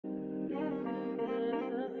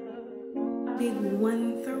big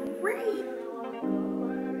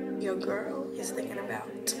 1-3. Your girl is thinking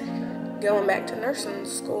about going back to nursing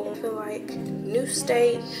school. I feel like new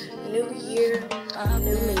state, new year,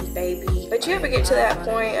 new me, baby. But you ever get to that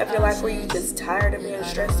point of your life where you just tired of being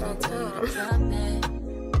stressed all the time?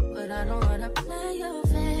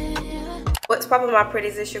 What's poppin', my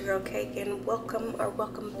pretties? It's your girl Cake, and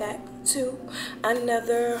welcome back to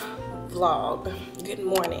another vlog. Good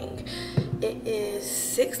morning. It is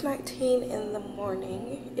 6:19 in the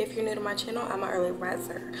morning. If you're new to my channel, I'm an early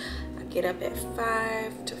riser. I get up at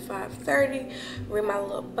 5 to 5:30, read my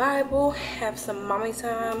little Bible, have some mommy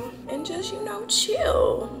time, and just, you know,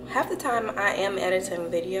 chill. Half the time I am editing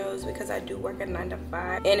videos because I do work a 9 to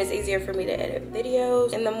 5, and it's easier for me to edit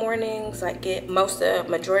videos in the mornings. Like, get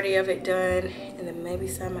majority of it done, and then maybe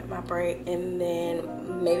some at my break, and then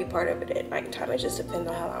maybe part of it at nighttime. It just depends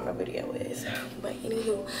on how long the video is. But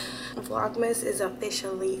anywho, Vlogmas is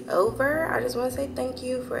officially over. I just want to say thank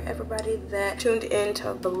you for everybody that tuned in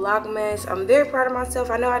to Vlogmas. I'm very proud of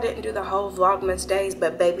myself. I know I didn't do the whole Vlogmas days,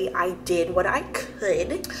 but baby, I did what I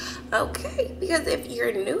could. Okay, because if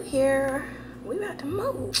you're new here, we about to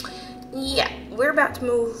move. Yeah, we're about to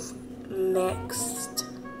move next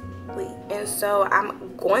week, and so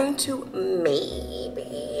I'm going to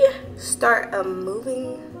maybe start a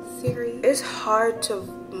moving series. It's hard to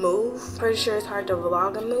move. Pretty sure it's hard to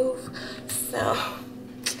vlog and move. So,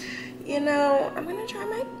 you know, I'm gonna try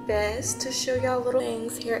my best to show y'all little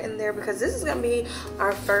things here and there, because this is gonna be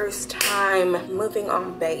our first time moving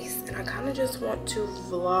on base, and I kind of just want to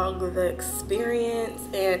vlog the experience.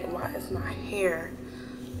 And why is my hair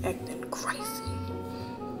acting crazy?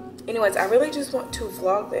 Anyways, I really just want to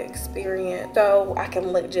vlog the experience so I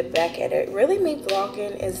can look back at it. Really, me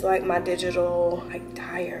vlogging is like my digital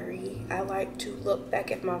diary. I like to look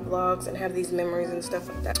back at my vlogs and have these memories and stuff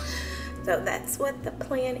like that. So that's what the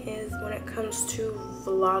plan is when it comes to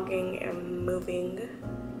vlogging and moving.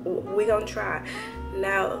 We gonna try.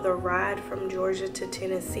 Now, the ride from Georgia to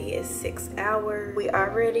Tennessee is 6 hours. We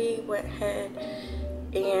already went ahead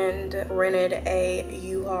and rented a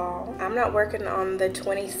U-Haul. I'm not working on the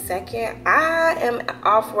 22nd. I am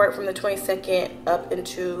off work from the 22nd up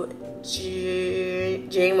into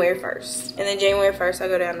January 1st. And then January 1st, I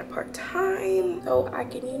go down to part-time so I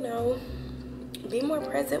can, you know, be more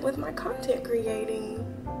present with my content creating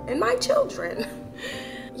and my children.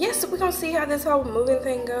 Yes, so we're gonna see how this whole moving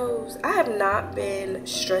thing goes. I have not been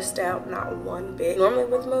stressed out, not one bit. Normally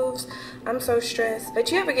with moves, I'm so stressed.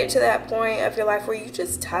 But you ever get to that point of your life where you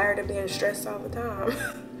just tired of being stressed all the time?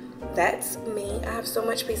 That's me. I have so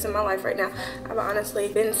much peace in my life right now. I've honestly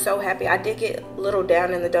been so happy. I did get a little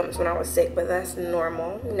down in the dumps when I was sick, but that's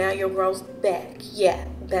normal. Now your girl's back. Yeah,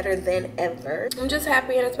 better than ever. I'm just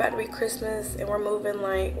happy, and it's about to be Christmas, and we're moving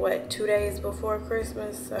like, what, 2 days before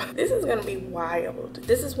Christmas? So this is gonna be wild.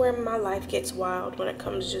 This is where my life gets wild when it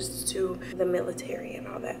comes just to the military and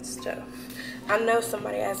all that stuff. I know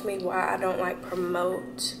somebody asked me why I don't like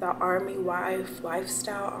promote the army wife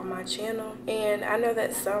lifestyle on my channel, and I know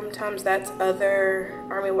that sometimes that's other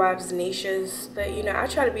army wives niches, but you know, I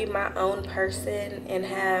try to be my own person and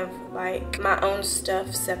have like my own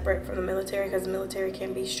stuff separate from the military, because the military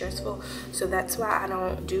can be stressful. So that's why I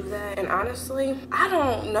don't do that. And honestly, I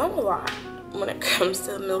don't know a lot when it comes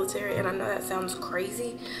to the military, and I know that sounds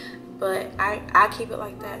crazy, but I keep it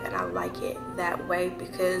like that, and I like it that way,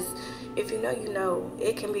 because if you know, you know.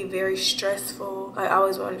 It can be very stressful. Like,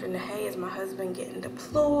 always wondering, hey, is my husband getting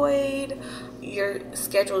deployed? Your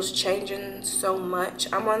schedule's changing so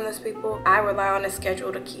much. I'm one of those people, I rely on a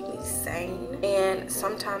schedule to keep me sane, and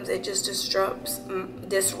sometimes it just disrupts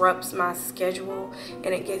my schedule,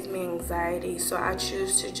 and it gives me anxiety. So I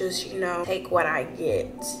choose to just, you know, take what I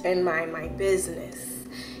get and mind my business.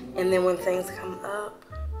 And then when things come up,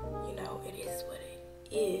 you know, it is what it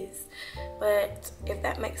is. But if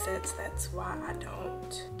that makes sense, that's why I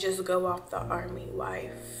don't just go off the army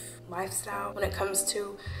wife lifestyle when it comes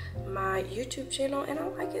to my YouTube channel, and I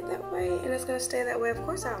like it that way, and it's gonna stay that way. Of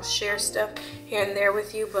course, I'll share stuff here and there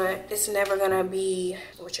with you, but it's never gonna be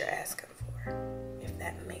what you're asking for, if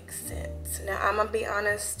that makes sense. Now, I'm gonna be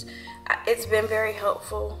honest, it's been very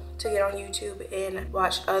helpful to get on YouTube and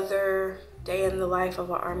watch other day in the life of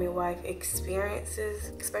an army wife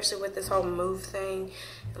experiences, especially with this whole move thing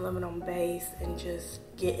and living on base and just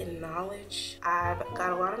getting knowledge. I've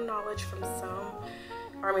got a lot of knowledge from some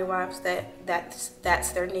army wives that's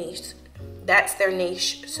their niche. That's their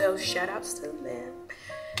niche. So shout outs to them.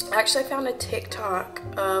 I actually found a TikTok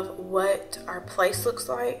of what our place looks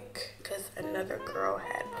like, because another girl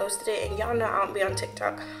had posted it, and y'all know I don't be on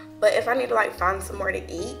TikTok, but if I need to like find somewhere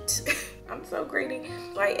to eat, I'm so greedy,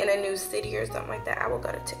 like in a new city or something like that, I will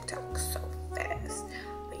go to TikTok so fast.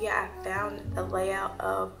 yeah, I found the layout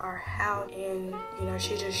of our house, and you know,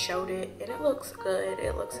 she just showed it, and it looks good.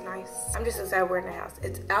 It looks nice. I'm just excited we're in the house.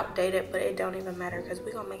 It's outdated, but it don't even matter because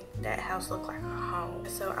we're gonna make that house look like a home.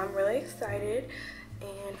 So I'm really excited,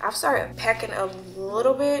 and I've started packing a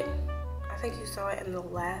little bit. I think you saw it in the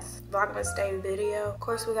last Vlogmas Day video. Of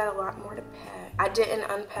course, we got a lot more to pack. I didn't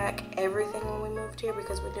unpack everything when we moved here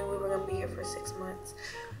because we knew we were gonna be here for 6 months.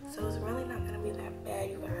 So it's really not gonna be that bad,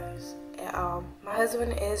 you guys, at all. My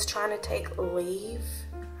husband is trying to take leave,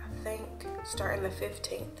 I think, starting the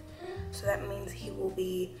 15th. So that means he will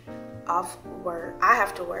be off work. I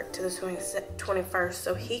have to work to the 21st,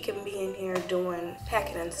 so he can be in here doing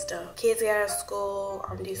packing and stuff. Kids get out of school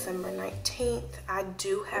on December 19th. I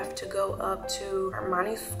do have to go up to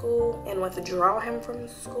Armani's school and withdraw him from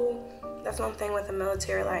school. That's one thing with the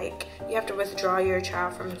military, like, you have to withdraw your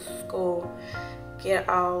child from school, get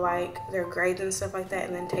all like their grades and stuff like that,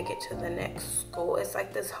 and then take it to the next school. It's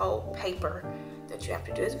like this whole paper that you have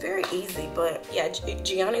to do. It's very easy, but yeah,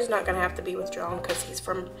 Gianni's not gonna have to be withdrawn because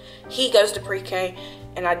he goes to pre-K,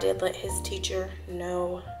 and I did let his teacher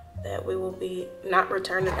know that we will be not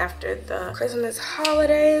returning after the Christmas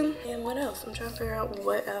holiday. And what else? I'm trying to figure out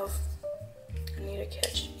what else I need to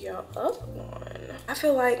catch y'all up on. I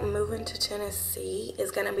feel like moving to Tennessee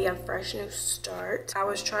is gonna be a fresh new start. I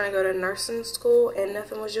was trying to go to nursing school and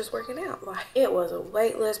nothing was just working out. Like, it was a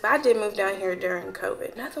wait list, but I did move down here during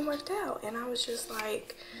COVID. Nothing worked out, and I was just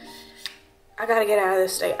like, I gotta get out of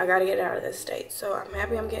this state. I gotta get out of this state. So I'm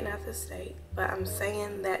happy I'm getting out of this state, but I'm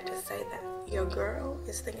saying that to say that your girl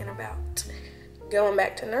is thinking about going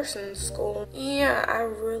back to nursing school. Yeah, I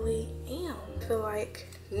really am. I feel like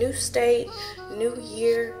new state, new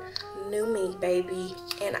year, new me, baby.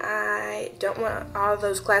 And I don't want all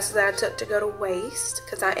those classes that I took to go to waste,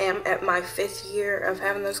 because I am at my 5th year of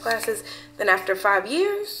having those classes. Then after 5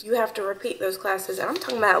 years, you have to repeat those classes. And I'm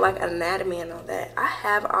talking about like anatomy and all that. I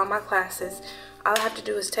have all my classes. All I have to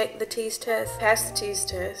do is take the TEAS test, pass the TEAS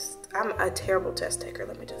test. I'm a terrible test taker,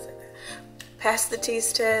 let me just say that. Pass the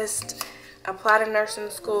TEAS test, apply to nursing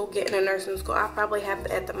school, get into nursing school. I probably have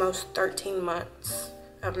at the most 13 months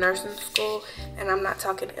of nursing school, and I'm not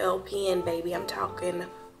talking LPN, baby. I'm talking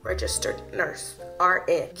registered nurse,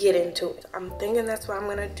 RN. Get into it. I'm thinking that's what I'm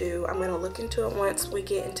gonna do. I'm gonna look into it once we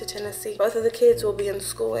get into Tennessee. Both of the kids will be in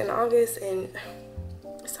school in August, and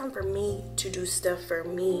it's time for me to do stuff for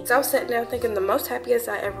me. So I was sitting down thinking the most happiest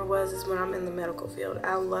I ever was is when I'm in the medical field.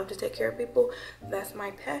 I love to take care of people. That's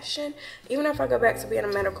my passion. Even if I go back to being a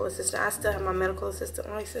medical assistant, I still have my medical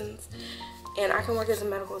assistant license, and I can work as a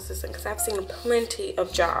medical assistant because I've seen plenty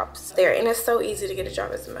of jobs there, and it's so easy to get a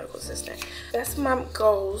job as a medical assistant. That's my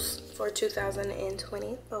goals for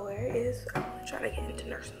 2024 is I want to try to get into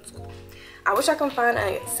nursing school. I wish I can find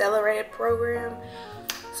an accelerated program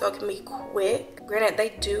so it can be quick. Granted, they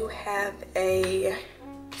do have a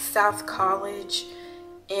South College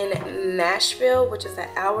in Nashville, which is an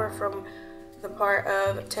hour from the part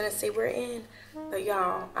of Tennessee we're in. But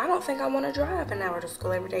y'all, I don't think I want to drive an hour to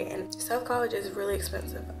school every day, and South College is really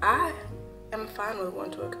expensive. I am fine with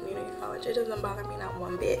going to a community college. It doesn't bother me not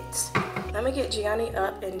one bit. Let me get Gianni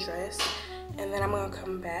up and dressed, and then I'm gonna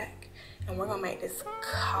come back and we're gonna make this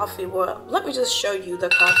coffee. Well, let me just show you the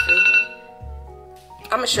coffee.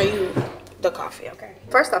 I'm gonna show you the coffee, okay?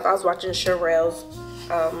 First off, I was watching Sherelle's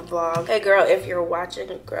vlog. Hey girl, if you're watching,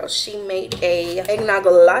 girl, she made a eggnog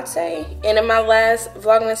latte, and in my last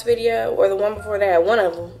Vlogmas video, or the one before that, one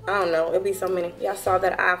of them, I don't know, it'll be so many, y'all saw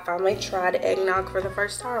that I finally tried eggnog for the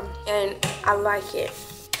first time, and I like it.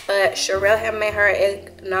 But Sherelle had made her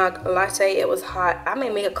eggnog latte. It was hot. I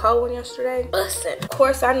made me a cold one yesterday. Bussin'. Of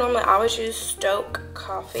course, I normally always use Stoke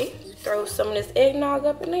coffee. You throw some of this eggnog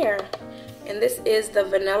up in there, and this is the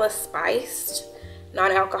vanilla spiced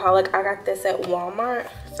non-alcoholic. I got this at Walmart.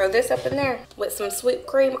 Throw this up in there with some sweet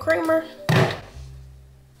cream creamer.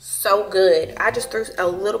 So good. I just threw a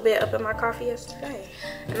little bit up in my coffee yesterday,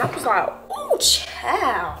 and I was like, oh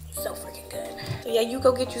child, so freaking good. So yeah, you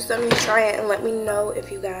go get you some, you try it, and let me know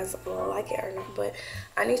if you guys like it or not. But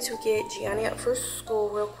I need to get Gianni up for school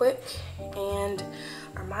real quick, and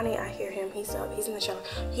Armani, I hear him, he's up, he's in the shower.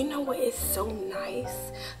 You know what is so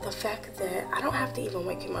nice? The fact that I don't have to even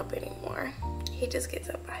wake him up anymore. He just gets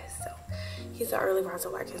up by himself. He's an early riser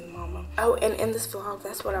like his mama. Oh, and in this vlog,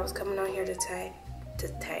 that's what I was coming on here to say.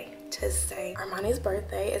 Armani's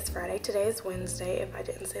birthday is Friday. Today is Wednesday, if I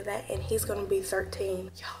didn't say that, and he's gonna be 13.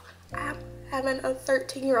 Y'all, I'm having a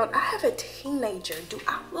 13-year-old. I have a teenager. Do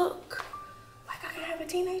I look like I can have a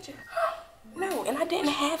teenager? No, and I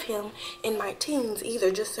didn't have him in my teens either,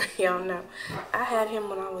 just so y'all know. I had him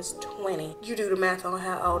when I was 20. You do the math on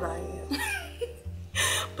how old I am.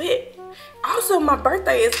 But Also, my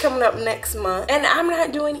birthday is coming up next month and I'm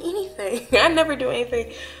not doing anything. I never do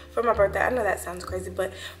anything for my birthday. I know that sounds crazy,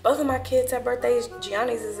 but both of my kids have birthdays.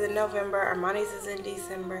 Gianni's is in November, Armani's is in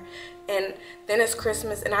December, and then it's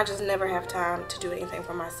Christmas, and I just never have time to do anything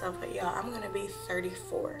for myself. But y'all, I'm gonna be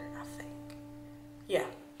 34, I think. Yeah,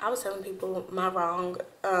 I was telling people my wrong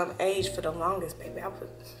age for the longest, baby.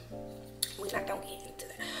 We're not gonna get into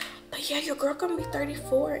that. But yeah, your girl gonna be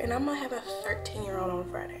 34 and I'm gonna have a 13-year-old on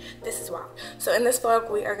Friday. This is wild. So in this vlog,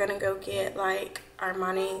 we are gonna go get like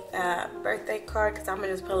Armani birthday card, because I'm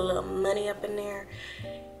gonna just put a little money up in there.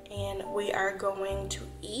 And we are going to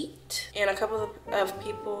eat. And a couple of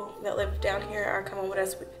people that live down here are coming with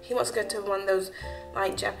us. He wants to go to one of those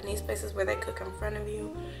like Japanese places where they cook in front of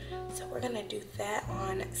you. So we're gonna do that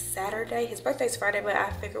on Saturday. His birthday's Friday, but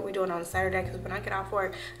I figured we do it on Saturday because when I get off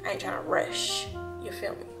work, I ain't trying to rush. You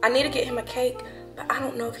feel me? I need to get him a cake, but I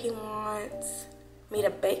don't know if he wants me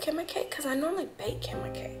to bake him a cake, because I normally bake him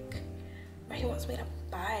a cake, but he wants me to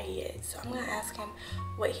buy it. So I'm gonna ask him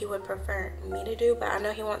what he would prefer me to do, but I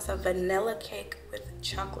know he wants a vanilla cake with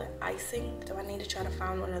chocolate icing, so I need to try to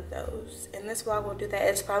find one of those. In this vlog, we'll do that.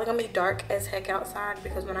 It's probably gonna be dark as heck outside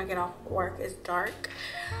because when I get off work, it's dark.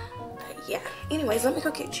 But yeah, anyways, let me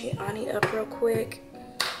go get Gianni up real quick,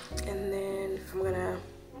 and then I'm gonna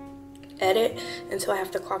edit until I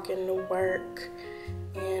have to clock into work,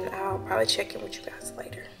 and I'll probably check in with you guys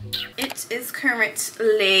later. It is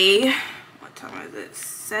currently, what time is it?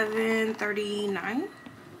 7:39. I'm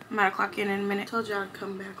about to clock in a minute. Told y'all I'd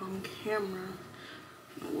come back on camera.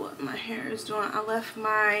 What my hair is doing. I left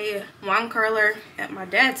my wand curler at my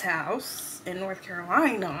dad's house in North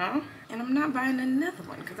Carolina, and I'm not buying another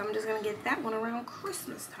one because I'm just gonna get that one around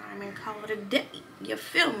Christmas time and call it a day. You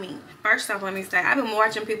feel me? First off, let me say, I've been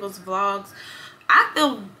watching people's vlogs.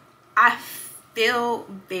 I feel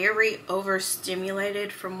very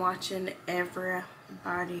overstimulated from watching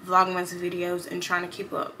everybody vlogmas videos and trying to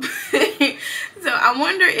keep up. So I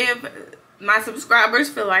wonder if my subscribers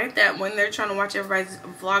feel like that when they're trying to watch everybody's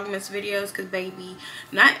vlogmas videos, because baby,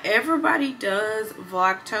 not everybody does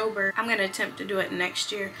Vlogtober. I'm gonna attempt to do it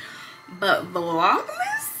next year, but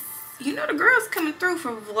Vlogmas, you know, the girl's coming through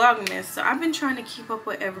for Vlogmas. So I've been trying to keep up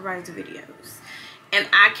with everybody's videos, and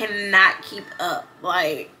I cannot keep up.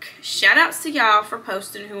 Like, shout outs to y'all for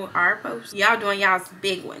posting who are posting. Y'all doing y'all's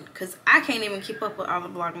big one, because I can't even keep up with all the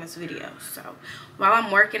Vlogmas videos. So while I'm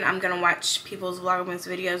working, I'm gonna watch people's Vlogmas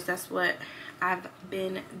videos. That's what I've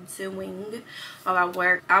been doing while I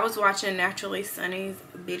work. I was watching Naturally Sunny's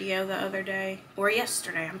video the other day, or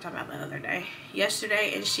yesterday. I'm talking about the other day.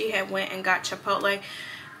 Yesterday, and she had went and got Chipotle.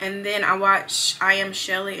 And then I watched I Am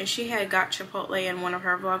Shelly, and she had got Chipotle in one of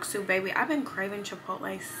her vlogs too. Baby, I've been craving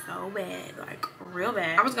Chipotle so bad, like real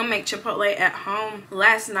bad. I was gonna make Chipotle at home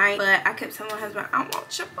last night, but I kept telling my husband, I want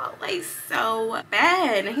Chipotle so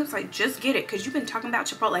bad. And he was like, just get it, because you've been talking about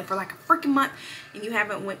Chipotle for like a freaking month and you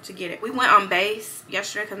haven't went to get it. We went on base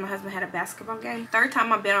yesterday because my husband had a basketball game. Third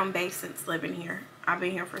time I've been on base since living here. I've been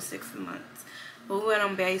here for 6 months. But we went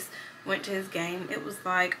on base, went to his game. It was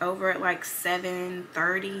like over at like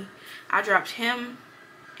 7:30. I dropped him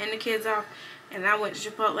and the kids off, and I went to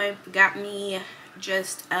Chipotle, got me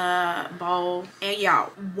just a bowl. And y'all,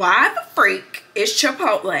 why the freak is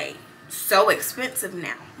Chipotle so expensive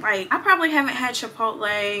now? Like, I probably haven't had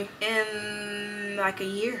Chipotle in like a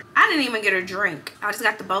year. I didn't even get a drink. I just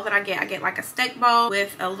got the bowl that I get. I get like a steak bowl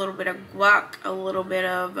with a little bit of guac, a little bit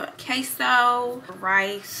of queso,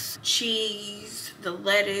 rice, cheese, the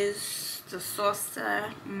lettuce, the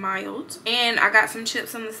salsa mild, and I got some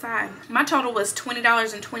chips on the side. My total was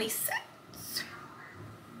 $20.20.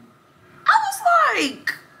 I was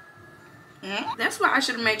like, that's why I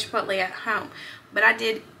should have made Chipotle at home. But I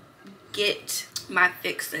did get my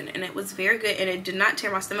fixin', and it was very good, and it did not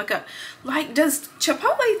tear my stomach up. Like, does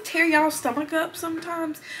Chipotle tear y'all's stomach up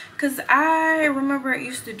sometimes? Because I remember it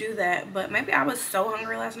used to do that, but maybe I was so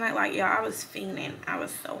hungry last night. Like, y'all, I was fiending. I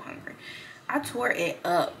was so hungry. I tore it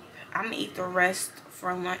up. I'm gonna eat the rest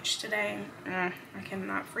for lunch today. I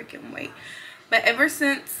cannot freaking wait. But ever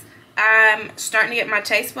since I'm starting to get my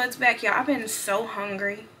taste buds back, y'all, I've been so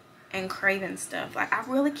hungry and craving stuff. Like, I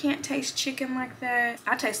really can't taste chicken like that.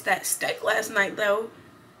 I tasted that steak last night though,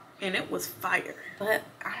 and it was fire. But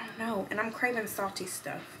I don't know, and I'm craving salty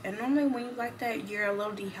stuff. And normally when you like that, you're a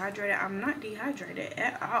little dehydrated. I'm not dehydrated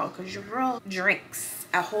at all, because your girl drinks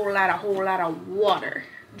a whole lot of water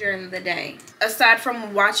during the day. Aside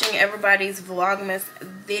from watching everybody's Vlogmas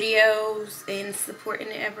videos and supporting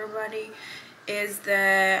everybody, is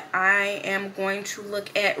that I am going to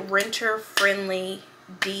look at renter friendly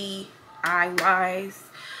DIYs.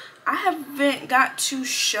 I haven't got to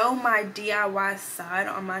show my DIY side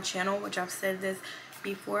on my channel, which I've said this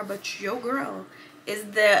before, but your girl is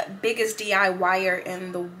the biggest DIYer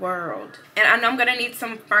in the world. And I know I'm gonna need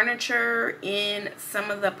some furniture in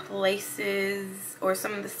some of the places or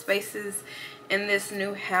some of the spaces in this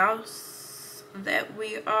new house that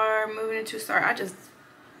we are moving into. Sorry, I just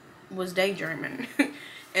was daydreaming. In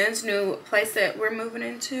this new place that we're moving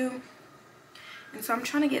into. And so I'm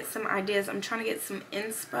trying to get some ideas. I'm trying to get some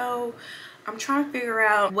inspo. I'm trying to figure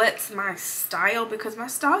out what's my style, because my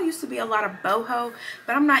style used to be a lot of boho,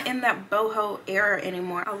 but I'm not in that boho era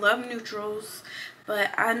anymore. I love neutrals, but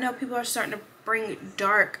I know people are starting to bring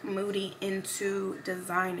dark, moody into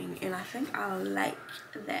designing, and I think I like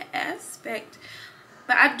that aspect.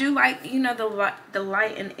 But I do like, you know, the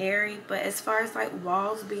light and airy, but as far as like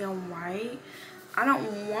walls being white, I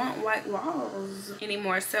don't want white walls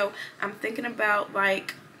anymore. So I'm thinking about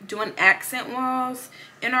like doing accent walls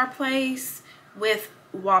in our place with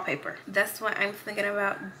wallpaper. That's what I'm thinking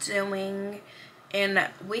about doing. And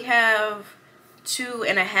we have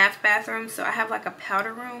 2.5 bathrooms, so I have like a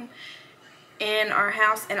powder room in our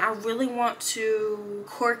house, and I really want to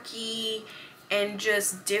quirky and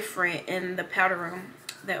just different in the powder room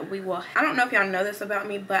that we will. I don't know if y'all know this about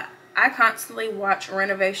me, but I constantly watch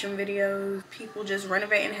renovation videos. People just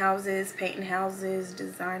renovating houses, painting houses,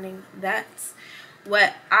 designing. That's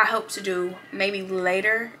what I hope to do maybe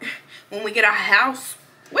later when we get a house.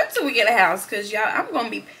 Wait till we get a house, because y'all, I'm going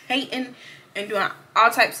to be painting and doing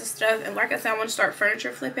all types of stuff. And like I said, I want to start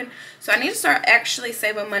furniture flipping. So I need to start actually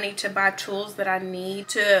saving money to buy tools that I need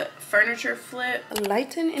to furniture flip.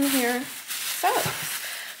 Lighting in here sucks.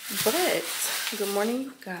 But good morning,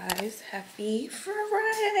 you guys. Happy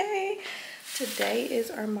Friday. Today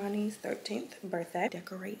is Armani's 13th birthday.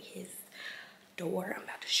 Decorate his door. I'm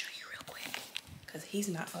about to show you real quick because he's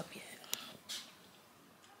not up yet.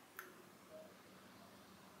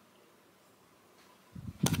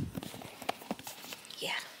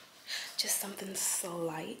 Yeah, just something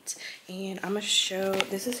slight. And I'm gonna show,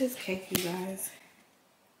 this is his cake, you guys.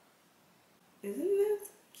 Isn't this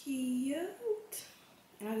cute?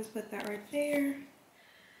 And I just put that right there.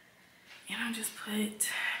 And I just put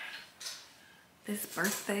this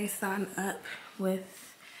birthday sign up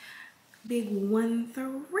with big 1-3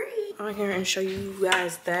 on here and show you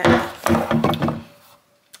guys that. I'm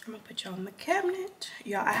gonna put y'all in the cabinet.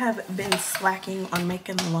 Y'all, I have been slacking on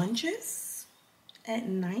making lunches at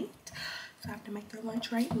night. So I have to make their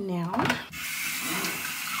lunch right now.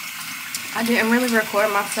 I didn't really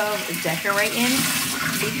record myself decorating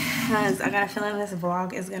because I got a feeling this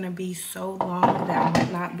vlog is going to be so long that I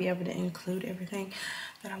might not be able to include everything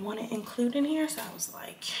that I want to include in here. So I was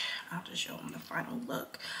like, I'll just show them the final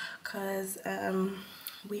look, because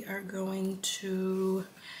we are going to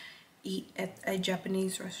eat at a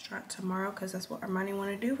Japanese restaurant tomorrow, because that's what Armani want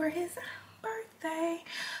to do for his birthday.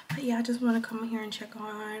 But yeah, I just want to come here and check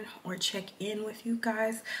in with you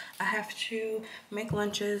guys. I have to make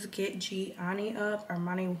lunches, get Gianni up.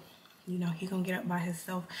 Armani, you know, he gonna get up by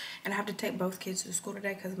himself, and I have to take both kids to school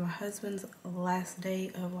today because my husband's last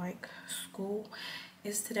day of like school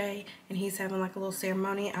is today, and he's having like a little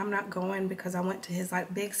ceremony. I'm not going because I went to his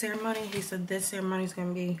like big ceremony. He said this ceremony is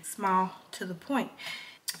gonna be small to the point.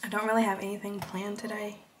 I don't really have anything planned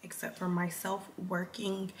today except for myself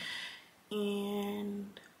working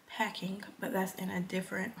and packing, but that's in a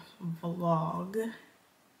different vlog.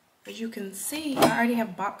 As you can see, I already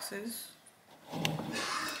have boxes.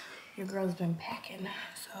 Your girl's been packing,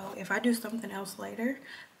 so if I do something else later,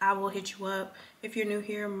 I will hit you up. If you're new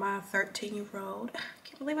here, my 13-year-old, I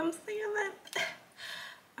can't believe I'm saying that,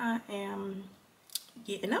 I am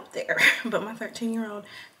getting up there, but my 13-year-old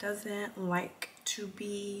doesn't like to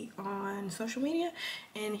be on social media,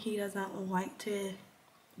 and he doesn't like to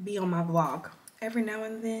be on my vlog. Every now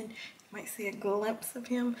and then you might see a glimpse of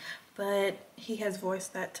him, but he has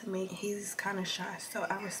voiced that to me. He's kind of shy, so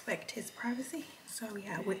I respect his privacy. So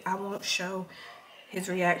yeah, I won't show his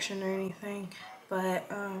reaction or anything, but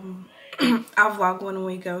I'll vlog when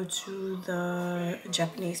we go to the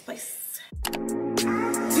Japanese place.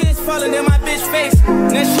 Tears falling in my bitch face.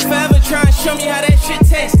 Now she forever trying to show me how that shit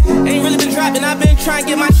tastes. Ain't really been dropping, I've been trying to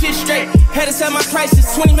get my shit straight. Had to set my prices,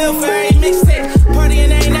 20 mil for every mixtape.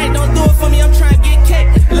 Partying every night, don't do it for me, I'm trying to get cake.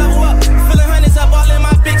 Level up, filling hundreds up, all in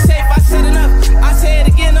my big safe. I set it up, I say it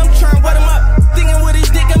again, I'm trying to wet him up. Thinking with his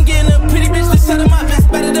dick, I'm getting a pretty bitch to set him up. It's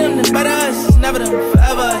better them than better us, never them,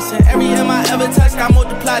 forever us. And every M I ever touched, I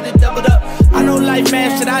multiplied it, doubled up. I know life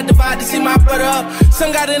man, shit I divide to see my brother up.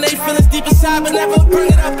 Some got in they feelings deep inside, but never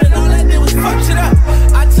bring it up. And all I did was fuck shit up.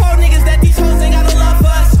 I told niggas that these hoes ain't got no love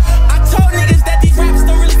for us. I told niggas that these rappers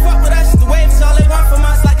don't really fuck with us. The waves all they want from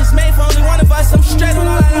us, like it's bus, I'm straight on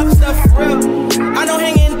all that other stuff for real. I know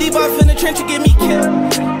hanging deep off in the trench will get me killed,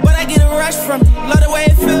 but I get a rush from it, love the way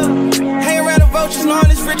it feel. Hang around the vultures, knowing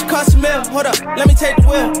this rich cost a meal. Hold up, let me take the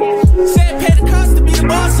wheel. Said pay the cost to be the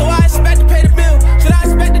boss, so I expect to pay the bill. Should I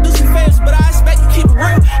expect to do some favors, but I expect to keep it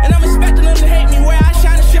real. And I'm expecting them to hate me where I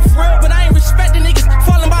shine and shit for real, but I ain't respecting niggas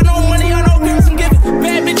falling by no money or no girls and giving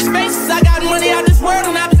bad bitches faces. I got money out this world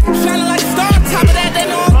and I been shining like a star. On top of that, they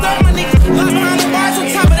know I'm throwing my niggas locked behind the bars. On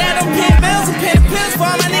top of that, I'm paying bills and paying the pills for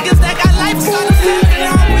all my niggas that got life inside of them and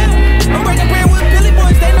all will. I'm breaking bread with Billy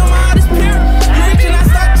boys, they know my heart is pure. You rich and I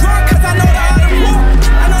start drunk, cause I know the art of war.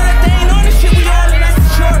 I know that they ain't on this shit we on, and that's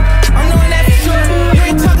for sure. I'm knowing that for sure. You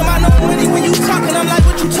ain't talking about no money when you talking, I'm like,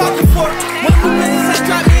 what you talking for? When the business has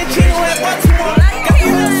dropped me in Chino at Baltimore. Got the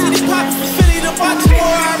whole city poppin' from Philly to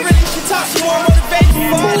Baltimore. I really should talk some more motivation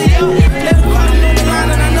for all of y'all.